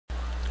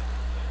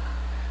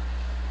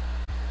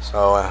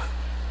So,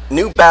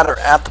 new batter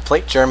at the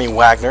plate, Jeremy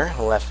Wagner,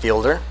 left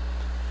fielder.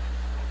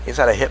 He's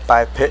had a hit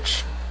by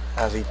pitch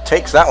as he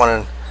takes that one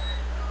and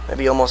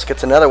maybe almost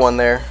gets another one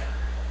there.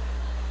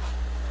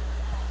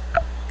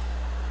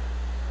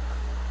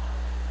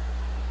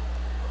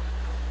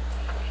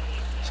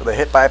 So they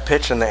hit by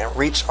pitch and they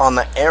reach on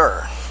the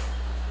error.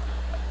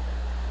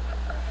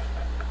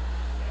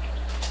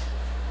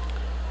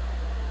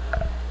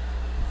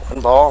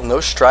 One ball, no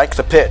strike,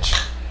 the pitch.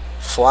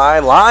 Fly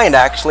lined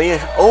actually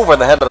over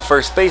the head of the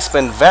first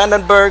baseman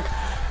Vandenberg,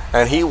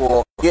 and he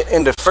will get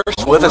into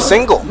first with a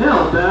single.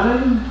 Now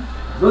batting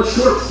the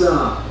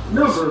shortstop,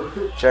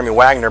 number Jeremy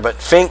Wagner,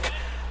 but Fink,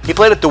 he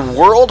played at the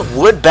World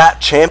Wood Bat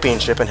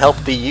Championship and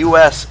helped the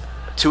U.S.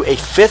 to a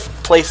 5th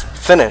place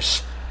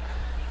finish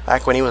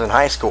back when he was in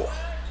high school.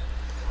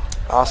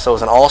 Also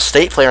was an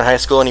all-state player in high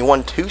school, and he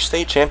won 2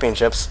 state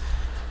championships.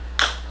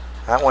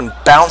 That one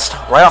bounced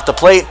right off the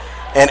plate,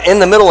 and in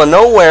the middle of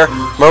nowhere,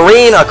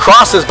 Marine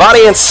across his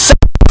body and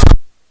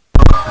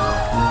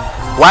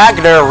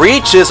Wagner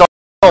reaches a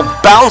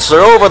bouncer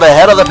over the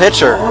head of the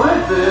pitcher. All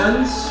right,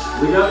 fans,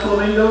 we got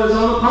Flamingos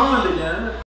on the pond again.